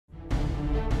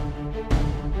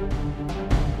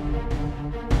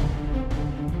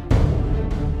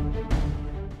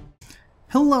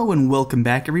Hello and welcome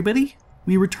back, everybody.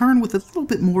 We return with a little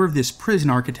bit more of this prison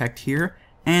architect here,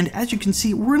 and as you can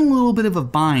see, we're in a little bit of a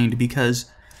bind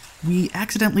because we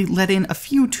accidentally let in a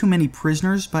few too many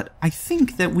prisoners, but I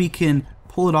think that we can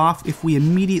pull it off if we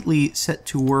immediately set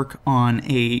to work on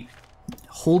a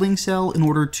holding cell in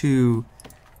order to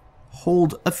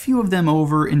hold a few of them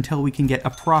over until we can get a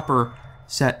proper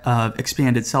set of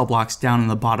expanded cell blocks down in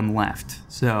the bottom left.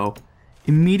 So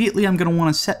immediately I'm going to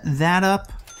want to set that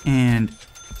up and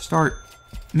start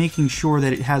making sure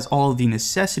that it has all of the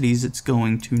necessities it's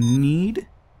going to need.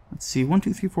 Let's see, 1,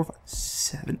 2, 3, 4, 5,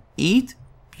 7, 8.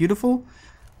 Beautiful.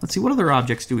 Let's see, what other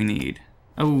objects do we need?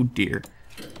 Oh dear.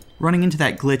 Running into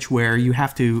that glitch where you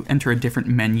have to enter a different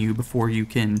menu before you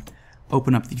can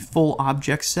open up the full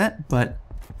object set, but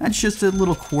that's just a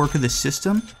little quirk of the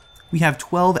system. We have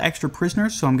 12 extra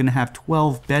prisoners, so I'm going to have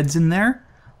 12 beds in there.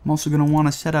 I'm also going to want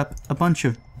to set up a bunch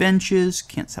of benches.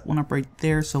 Can't set one up right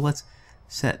there, so let's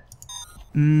set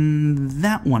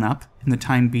that one up in the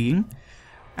time being.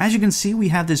 As you can see, we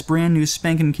have this brand new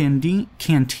spanking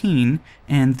canteen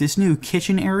and this new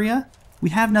kitchen area.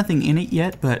 We have nothing in it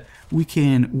yet, but we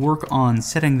can work on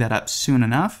setting that up soon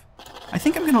enough. I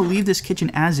think I'm going to leave this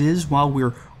kitchen as is while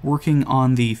we're working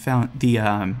on the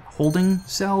holding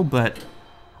cell, but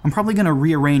I'm probably going to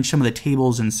rearrange some of the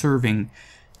tables and serving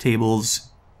tables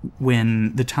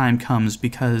when the time comes,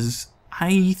 because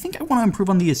I think I want to improve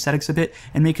on the aesthetics a bit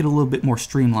and make it a little bit more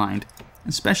streamlined,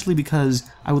 especially because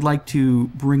I would like to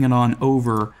bring it on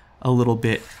over a little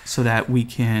bit so that we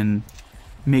can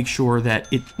make sure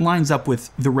that it lines up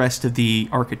with the rest of the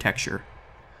architecture.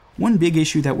 One big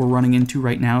issue that we're running into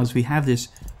right now is we have this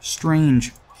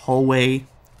strange hallway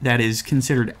that is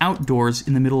considered outdoors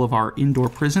in the middle of our indoor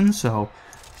prison, so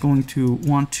going to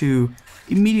want to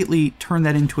immediately turn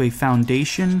that into a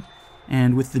foundation,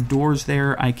 and with the doors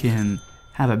there I can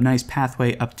have a nice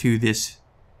pathway up to this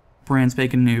brand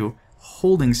spanking new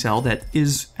holding cell that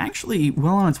is actually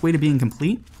well on its way to being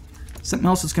complete. Something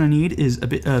else it's going to need is a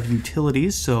bit of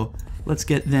utilities, so let's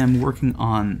get them working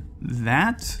on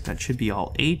that. That should be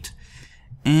all 8.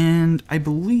 And I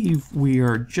believe we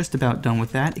are just about done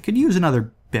with that. It could use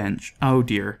another bench. Oh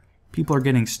dear. People are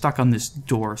getting stuck on this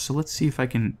door, so let's see if I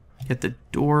can get the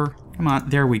door, come on,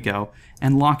 there we go,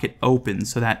 and lock it open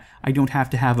so that I don't have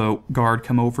to have a guard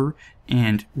come over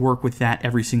and work with that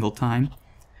every single time.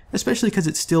 Especially because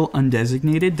it's still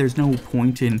undesignated, there's no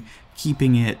point in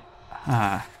keeping it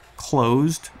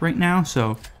closed right now,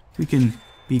 so we can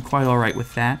be quite alright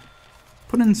with that.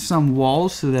 Put in some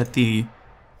walls so that the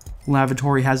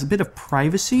lavatory has a bit of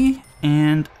privacy,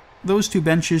 and those 2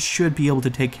 benches should be able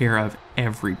to take care of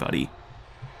everybody.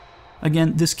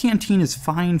 Again, this canteen is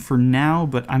fine for now,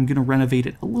 but I'm going to renovate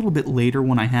it a little bit later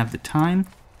when I have the time.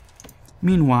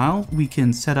 Meanwhile, we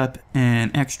can set up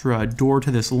an extra door to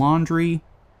this laundry,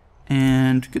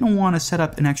 and going to want to set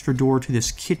up an extra door to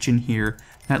this kitchen here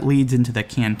that leads into the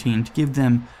canteen to give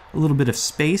them a little bit of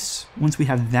space. Once we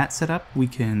have that set up, we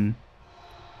can...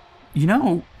 You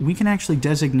know, we can actually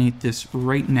designate this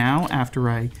right now after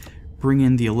I bring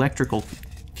in the electrical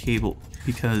cable,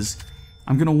 because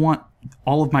I'm going to want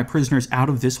all of my prisoners out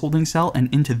of this holding cell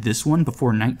and into this one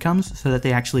before night comes so that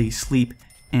they actually sleep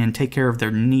and take care of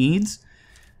their needs.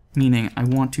 Meaning I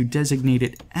want to designate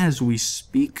it as we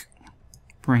speak.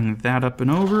 Bring that up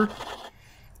and over.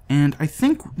 And I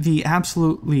think the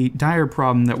absolutely dire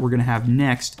problem that we're going to have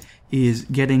next is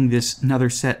getting this another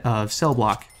set of cell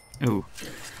block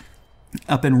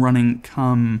up and running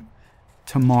come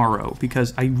tomorrow,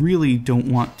 because I really don't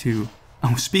want to...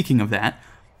 Oh, speaking of that,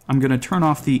 I'm going to turn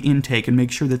off the intake and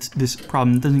make sure that this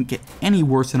problem doesn't get any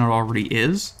worse than it already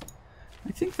is.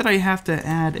 I think that I have to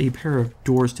add a pair of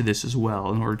doors to this as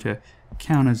well in order to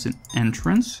count as an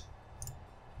entrance.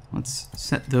 Let's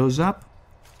set those up.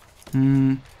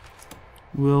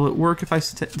 Will it work if I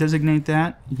designate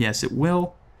that? Yes, it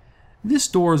will. This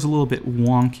door is a little bit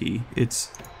wonky.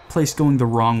 It's placed going the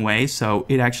wrong way, so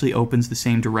it actually opens the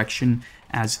same direction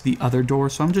as the other door.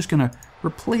 So I'm just going to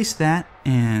replace that,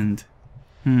 and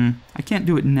I can't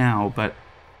do it now, but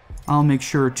I'll make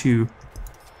sure to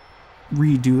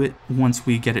redo it once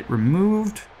we get it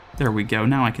removed. There we go.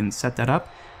 Now I can set that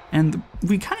up. And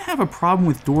we kind of have a problem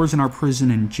with doors in our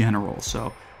prison in general,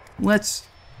 so let's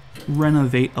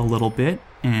renovate a little bit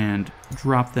and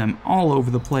drop them all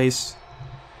over the place.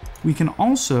 We can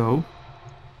also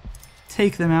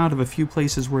take them out of a few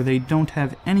places where they don't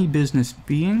have any business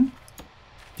being.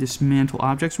 Dismantle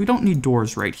objects. We don't need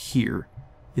doors right here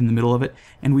in the middle of it,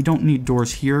 and we don't need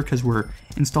doors here because we're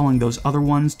installing those other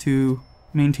ones to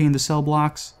maintain the cell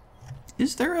blocks.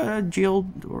 Is there a jail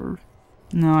door?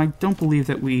 No, I don't believe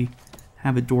that we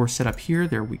have a door set up here.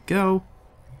 There we go.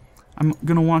 I'm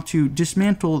going to want to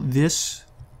dismantle this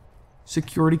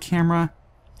security camera.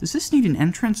 Does this need an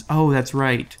entrance? Oh, that's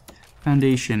right.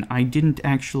 Foundation. I didn't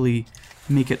actually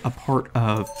make it a part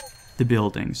of the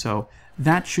building. So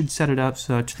that should set it up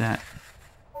such that...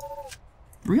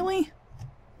 Really?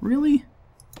 Really?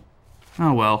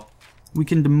 Oh well. We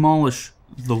can demolish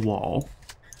the wall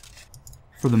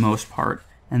for the most part.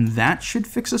 And that should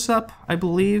fix us up, I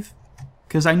believe.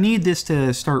 Because I need this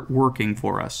to start working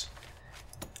for us.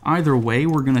 Either way,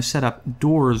 we're going to set up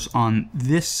doors on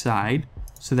this side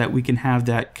so that we can have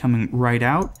that coming right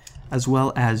out, as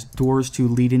well as doors to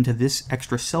lead into this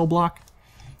extra cell block.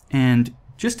 And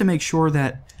just to make sure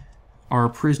that our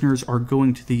prisoners are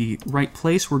going to the right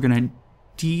place, we're going to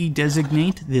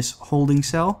de-designate this holding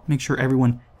cell. Make sure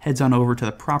everyone heads on over to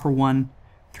the proper one.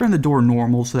 Turn the door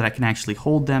normal so that I can actually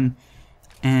hold them.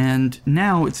 And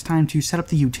now it's time to set up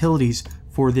the utilities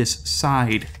for this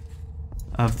side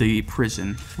of the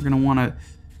prison. We're going to want to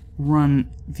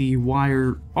run the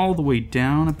wire all the way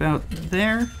down about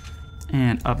there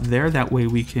and up there. That way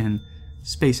we can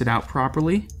space it out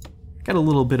properly. Got a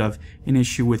little bit of an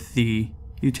issue with the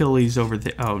utilities over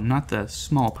there. Oh, not the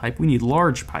small pipe. We need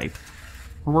large pipe.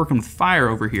 We're working with fire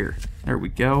over here. There we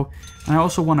go. And I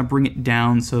also want to bring it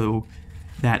down so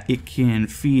that it can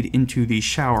feed into the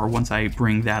shower once I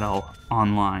bring that all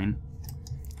online.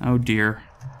 Oh dear.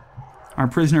 Our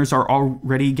prisoners are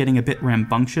already getting a bit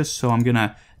rambunctious, so I'm going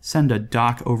to send a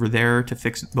doc over there to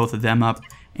fix both of them up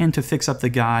and to fix up the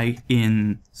guy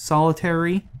in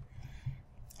solitary.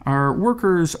 Our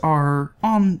workers are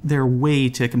on their way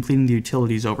to completing the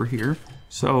utilities over here,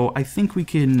 so I think we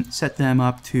can set them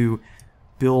up to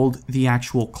build the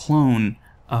actual clone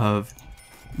of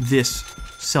this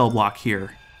cell block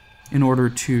here in order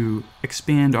to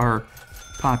expand our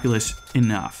populace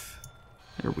enough.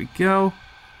 There we go.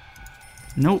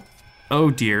 Nope. Oh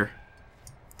dear.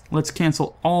 Let's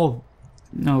cancel all...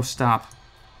 No, stop.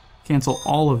 Cancel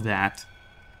all of that.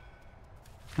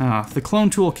 The clone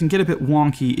tool can get a bit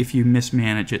wonky if you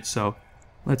mismanage it, so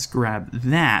let's grab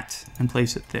that and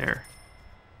place it there.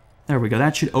 There we go.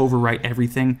 That should overwrite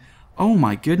everything. Oh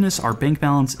my goodness, our bank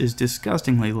balance is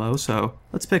disgustingly low, so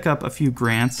let's pick up a few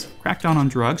grants. Crack down on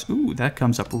drugs. Ooh, that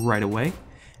comes up right away.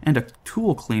 And a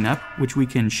tool cleanup, which we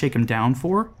can shake them down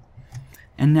for.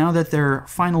 And now that their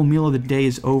final meal of the day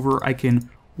is over, I can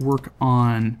work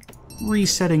on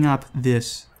resetting up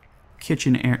this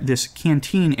this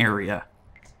canteen area.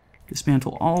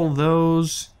 Dismantle all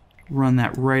those. Run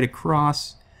that right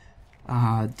across.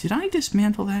 Did I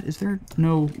dismantle that? Is there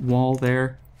no wall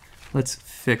there? Let's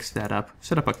fix that up.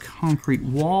 Set up a concrete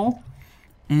wall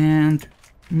and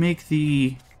make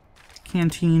the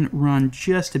canteen run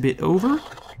just a bit over.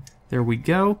 There we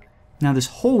go. Now this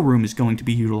whole room is going to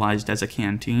be utilized as a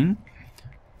canteen.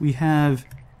 We have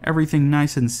everything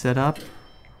nice and set up.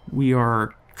 We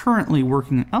are currently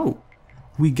working... Oh,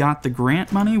 we got the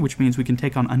grant money, which means we can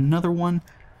take on another one.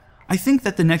 I think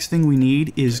that the next thing we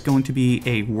need is going to be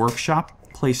a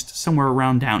workshop placed somewhere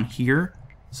around down here.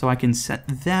 So I can set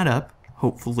that up,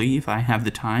 hopefully, if I have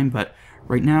the time. But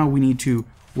right now we need to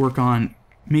work on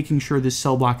making sure this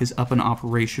cell block is up and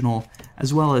operational,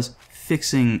 as well as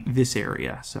fixing this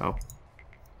area. So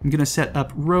I'm going to set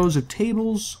up rows of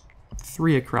tables,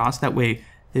 3 across. That way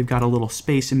they've got a little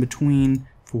space in between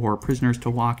for prisoners to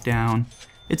walk down.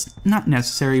 It's not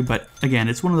necessary, but again,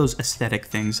 it's one of those aesthetic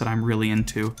things that I'm really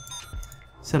into.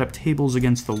 Set up tables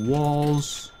against the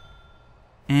walls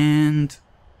and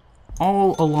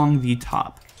all along the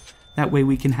top. That way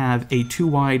we can have a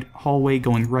 2-wide hallway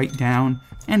going right down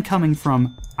and coming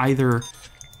from either,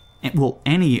 well,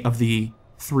 any of the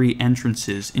 3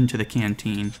 entrances into the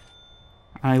canteen.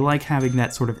 I like having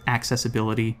that sort of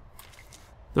accessibility.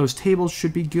 Those tables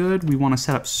should be good. We want to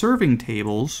set up serving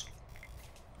tables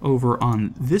over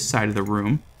on this side of the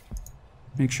room.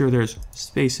 Make sure there's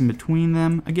space in between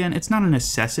them. Again, it's not a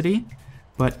necessity,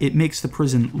 but it makes the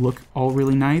prison look all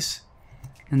really nice.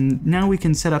 And now we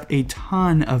can set up a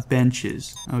ton of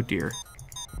benches. Oh dear.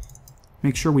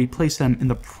 Make sure we place them in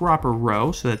the proper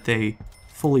row so that they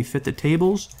fully fit the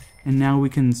tables. And now we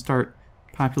can start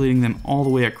populating them all the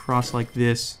way across like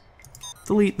this.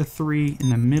 Delete the 3 in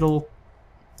the middle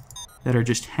that are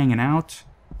just hanging out.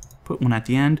 Put one at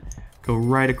the end. Go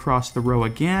right across the row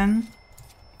again.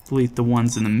 Delete the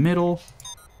ones in the middle.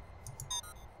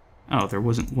 Oh, there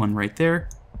wasn't one right there.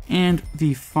 And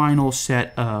the final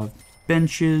set of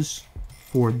benches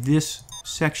for this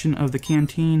section of the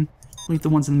canteen. Delete the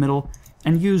ones in the middle.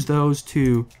 And use those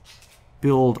to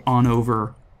build on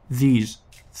over these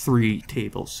 3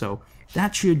 tables. So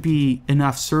that should be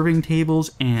enough serving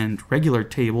tables and regular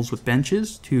tables with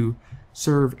benches to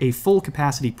serve a full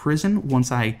capacity prison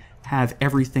once I have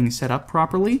everything set up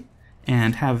properly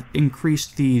and have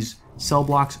increased these cell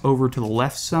blocks over to the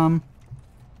left some.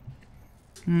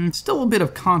 Still a bit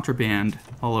of contraband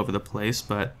all over the place,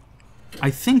 but I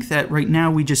think that right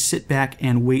now we just sit back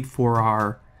and wait for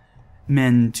our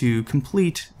men to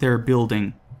complete their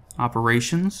building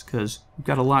operations, because we've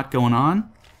got a lot going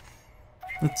on.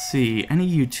 Let's see, any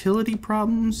utility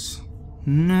problems?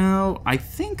 No, I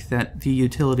think that the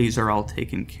utilities are all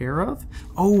taken care of.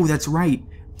 Oh, that's right.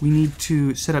 We need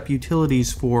to set up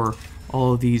utilities for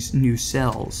all of these new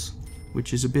cells,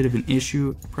 which is a bit of an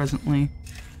issue presently.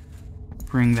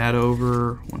 Bring that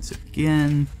over once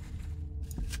again.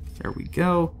 There we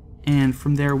go. And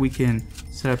from there we can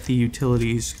set up the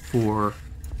utilities for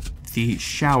the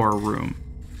shower room.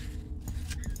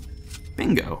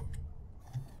 Bingo.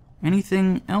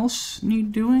 Anything else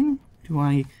need doing? Do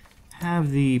I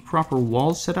have the proper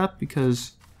walls set up?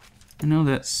 Because I know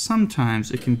that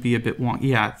sometimes it can be a bit wonky.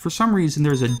 Yeah, for some reason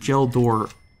there's a gel door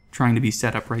trying to be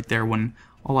set up right there when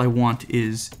all I want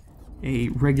is a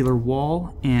regular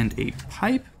wall and a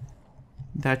pipe.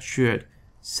 That should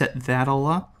set that all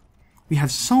up. We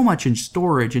have so much in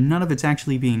storage and none of it's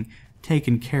actually being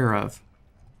taken care of.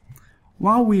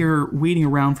 While we are waiting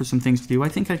around for some things to do, I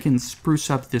think I can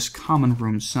spruce up this common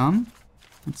room some.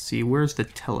 Let's see, where's the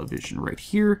television? Right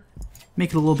here. Make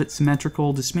it a little bit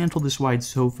symmetrical, dismantle this wide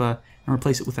sofa, and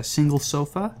replace it with a single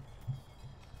sofa.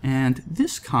 And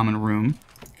this common room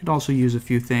could also use a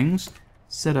few things.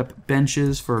 Set up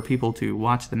benches for people to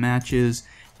watch the matches.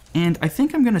 And I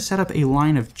think I'm going to set up a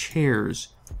line of chairs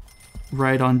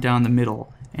right on down the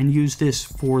middle and use this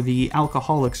for the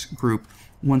alcoholics group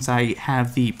once I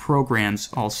have the programs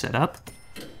all set up.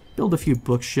 Build a few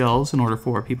bookshelves in order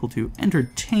for people to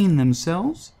entertain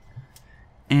themselves.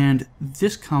 And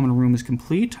this common room is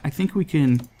complete. I think we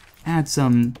can add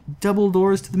some double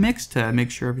doors to the mix to make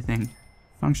sure everything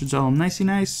functions all nicey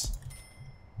nice.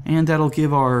 And that'll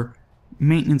give our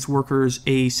maintenance workers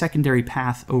a secondary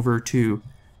path over to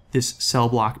this cell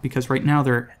block, because right now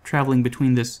they're traveling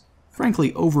between this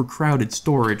frankly overcrowded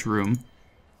storage room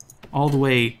all the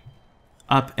way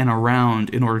up and around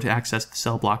in order to access the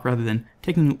cell block, rather than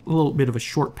taking a little bit of a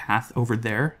short path over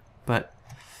there. But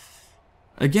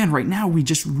again, right now we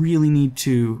just really need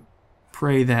to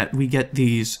pray that we get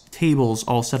these tables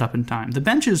all set up in time. The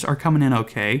benches are coming in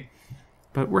okay,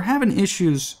 but we're having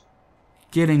issues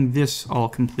getting this all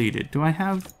completed. Do I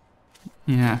have...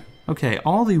 Yeah, okay,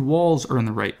 all the walls are in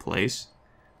the right place,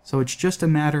 so it's just a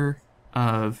matter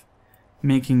of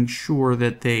making sure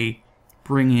that they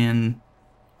bring in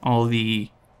all the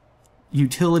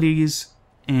utilities,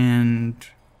 and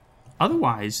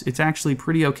otherwise it's actually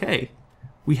pretty okay.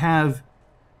 We have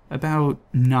about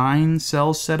 9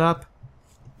 cells set up,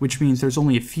 which means there's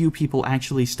only a few people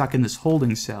actually stuck in this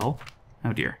holding cell.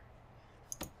 Oh dear.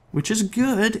 Which is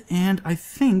good, and I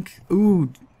think,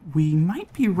 ooh, we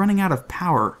might be running out of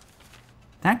power.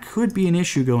 That could be an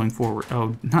issue going forward.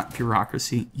 Oh, not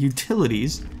bureaucracy,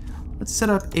 utilities. Let's set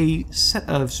up a set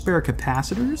of spare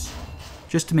capacitors,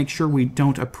 just to make sure we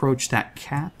don't approach that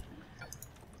cap.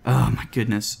 Oh my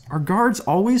goodness. Our guards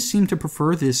always seem to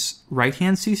prefer this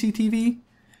right-hand CCTV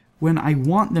when I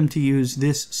want them to use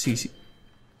this CC...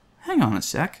 Hang on a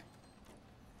sec.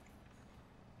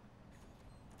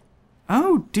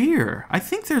 Oh dear, I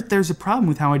think there's a problem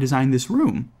with how I designed this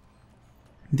room.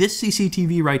 This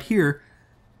CCTV right here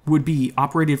would be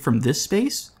operated from this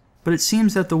space, but it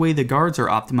seems that the way the guards are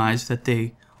optimized, that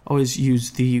they always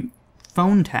use the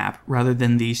phone tap rather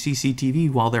than the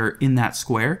CCTV while they're in that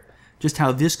square. Just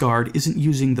how this guard isn't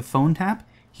using the phone tap,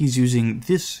 he's using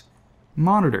this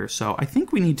monitor. So I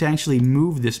think we need to actually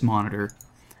move this monitor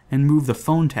and move the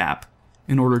phone tap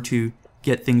in order to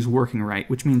get things working right,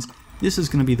 which means this is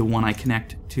going to be the one I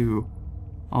connect to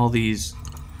all these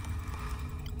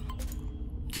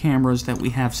cameras that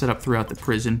we have set up throughout the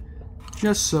prison,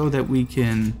 just so that we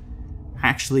can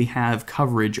actually have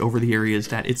coverage over the areas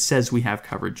that it says we have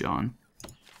coverage on.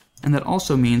 And that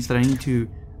also means that I need to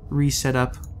reset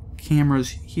up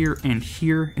cameras here and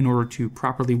here in order to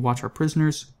properly watch our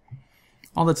prisoners.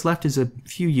 All that's left is a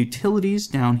few utilities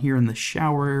down here in the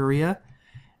shower area,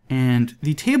 and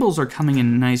the tables are coming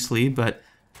in nicely, but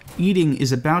eating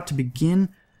is about to begin.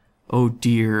 Oh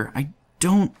dear, I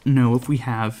don't know if we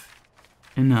have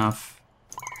enough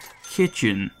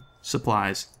kitchen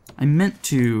supplies. I meant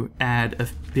to add a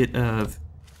bit of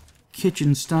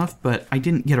kitchen stuff, but I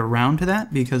didn't get around to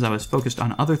that because I was focused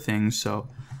on other things, so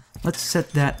let's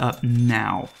set that up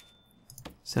now.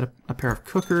 Set up a pair of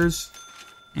cookers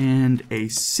and a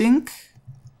sink,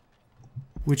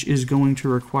 which is going to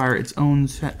require its own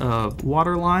set of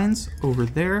water lines over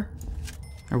there.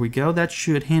 There we go. That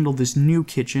should handle this new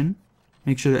kitchen.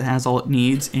 Make sure that it has all it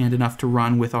needs and enough to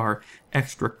run with our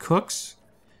extra cooks.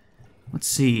 Let's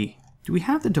see. Do we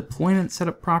have the deployment set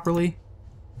up properly?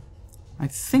 I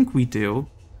think we do.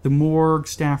 The morgue,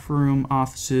 staff room,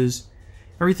 offices,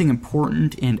 everything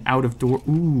important and out of door.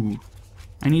 Ooh.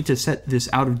 I need to set this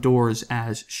out of doors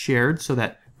as shared so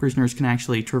that prisoners can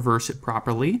actually traverse it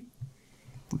properly.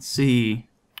 Let's see.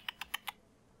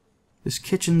 This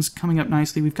kitchen's coming up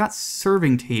nicely. We've got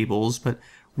serving tables, but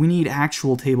we need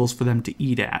actual tables for them to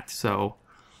eat at. So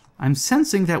I'm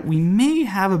sensing that we may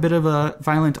have a bit of a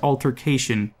violent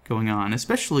altercation going on,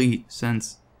 especially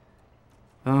since...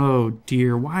 Oh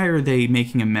dear, why are they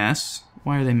making a mess?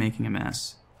 Why are they making a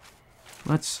mess?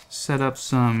 Let's set up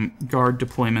some guard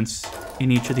deployments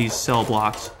in each of these cell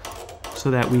blocks so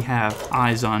that we have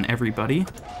eyes on everybody.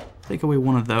 Take away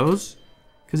one of those,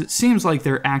 because it seems like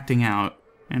they're acting out,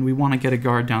 and we want to get a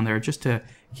guard down there just to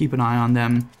keep an eye on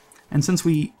them. And since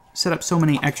we set up so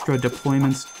many extra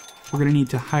deployments, we're going to need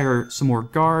to hire some more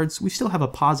guards. We still have a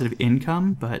positive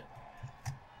income, but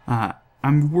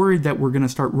I'm worried that we're going to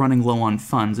start running low on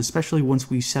funds, especially once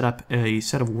we set up a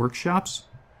set of workshops.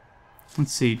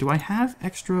 Let's see, do I have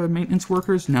extra maintenance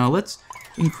workers? No, let's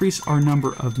increase our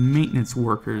number of maintenance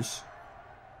workers.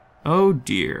 Oh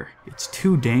dear, it's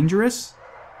too dangerous?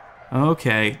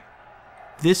 Okay,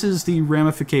 this is the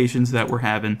ramifications that we're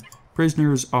having.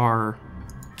 Prisoners are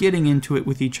getting into it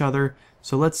with each other,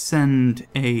 so let's send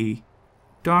a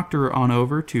doctor on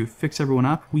over to fix everyone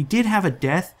up. We did have a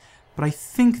death, but I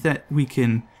think that we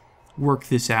can work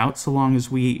this out so long as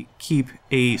we keep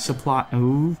a supply...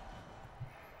 Oh,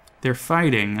 they're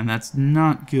fighting, and that's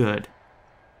not good.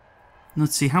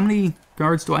 Let's see, how many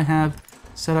guards do I have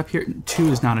set up here? 2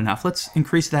 is not enough. Let's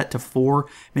increase that to 4,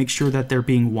 make sure that they're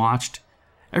being watched.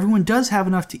 Everyone does have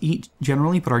enough to eat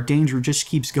generally, but our danger just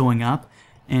keeps going up,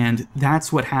 and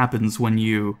that's what happens when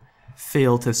you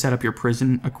fail to set up your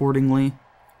prison accordingly.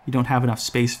 You don't have enough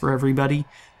space for everybody.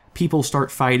 People start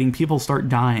fighting, people start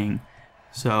dying.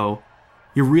 So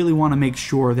you really want to make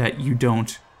sure that you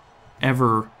don't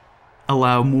ever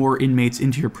allow more inmates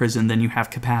into your prison than you have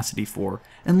capacity for,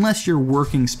 unless you're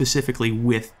working specifically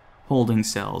with holding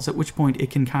cells, at which point it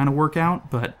can kind of work out,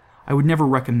 but I would never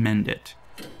recommend it.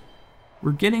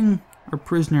 We're getting our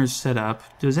prisoners set up.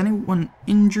 Is anyone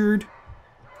injured?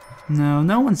 No,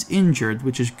 no one's injured,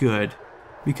 which is good,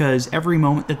 because every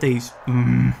moment that they...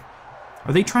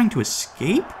 Are they trying to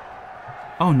escape?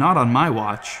 Oh, not on my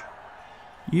watch.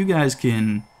 You guys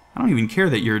can... I don't even care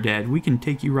that you're dead. We can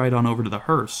take you right on over to the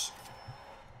hearse.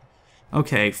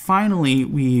 Okay, finally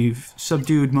we've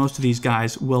subdued most of these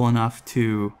guys well enough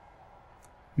to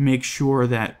make sure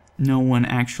that no one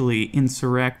actually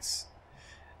insurrects.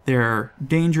 Their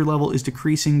danger level is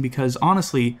decreasing because,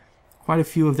 honestly, quite a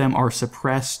few of them are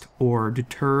suppressed or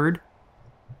deterred,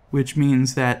 which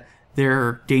means that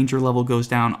their danger level goes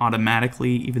down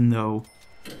automatically, even though...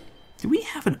 Do we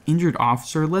have an injured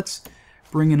officer? Let's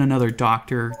bring in another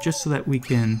doctor just so that we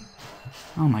can...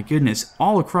 Oh my goodness,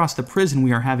 all across the prison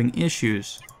we are having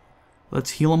issues.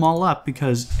 Let's heal them all up,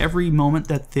 because every moment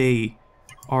that they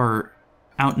are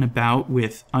out and about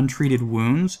with untreated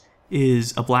wounds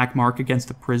is a black mark against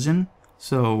the prison.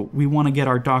 So we want to get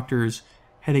our doctors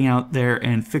heading out there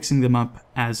and fixing them up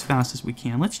as fast as we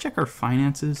can. Let's check our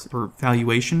finances, or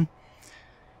valuation.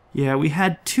 Yeah, we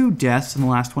had 2 deaths in the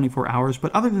last 24 hours,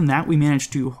 but other than that, we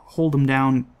managed to hold them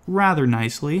down rather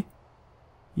nicely.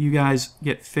 You guys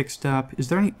get fixed up. Is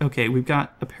there any... Okay, we've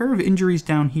got a pair of injuries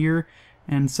down here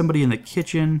and somebody in the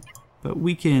kitchen, but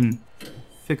we can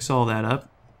fix all that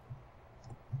up.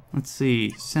 Let's see.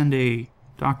 Send a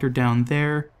doctor down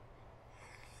there.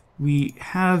 We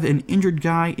have an injured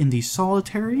guy in the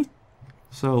solitary,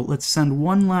 so let's send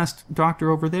one last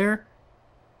doctor over there.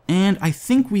 And I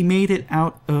think we made it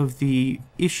out of the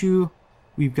issue.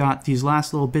 We've got these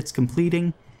last little bits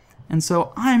completing. And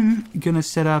so I'm going to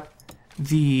set up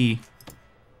the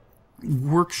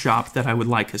workshop that I would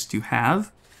like us to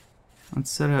have.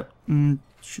 Let's set up,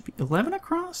 should be 11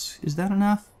 across? Is that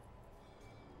enough?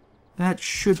 That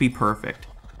should be perfect.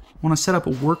 I want to set up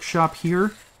a workshop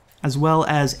here, as well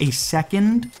as a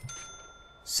second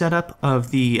setup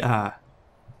of the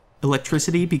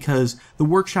electricity, because the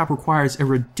workshop requires a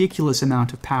ridiculous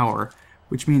amount of power,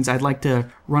 which means I'd like to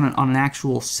run it on an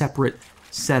actual separate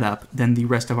setup than the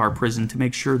rest of our prison to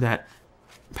make sure that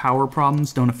power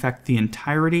problems don't affect the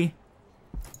entirety.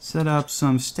 Set up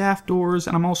some staff doors,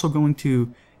 and I'm also going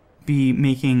to be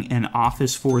making an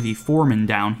office for the foreman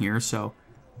down here, so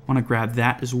I want to grab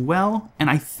that as well. And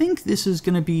I think this is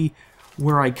going to be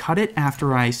where I cut it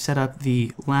after I set up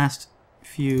the last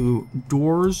few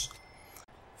doors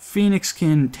Feniks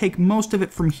can take most of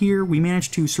it from here. We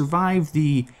managed to survive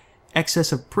the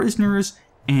excess of prisoners,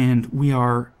 and we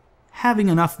are having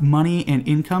enough money and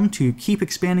income to keep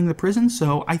expanding the prison,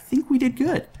 so I think we did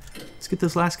good. Let's get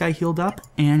this last guy healed up,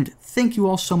 and thank you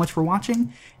all so much for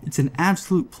watching. It's an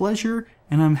absolute pleasure,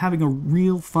 and I'm having a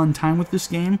real fun time with this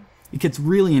game. It gets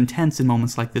really intense in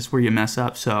moments like this where you mess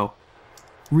up, so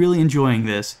really enjoying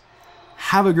this.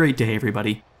 Have a great day,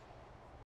 everybody.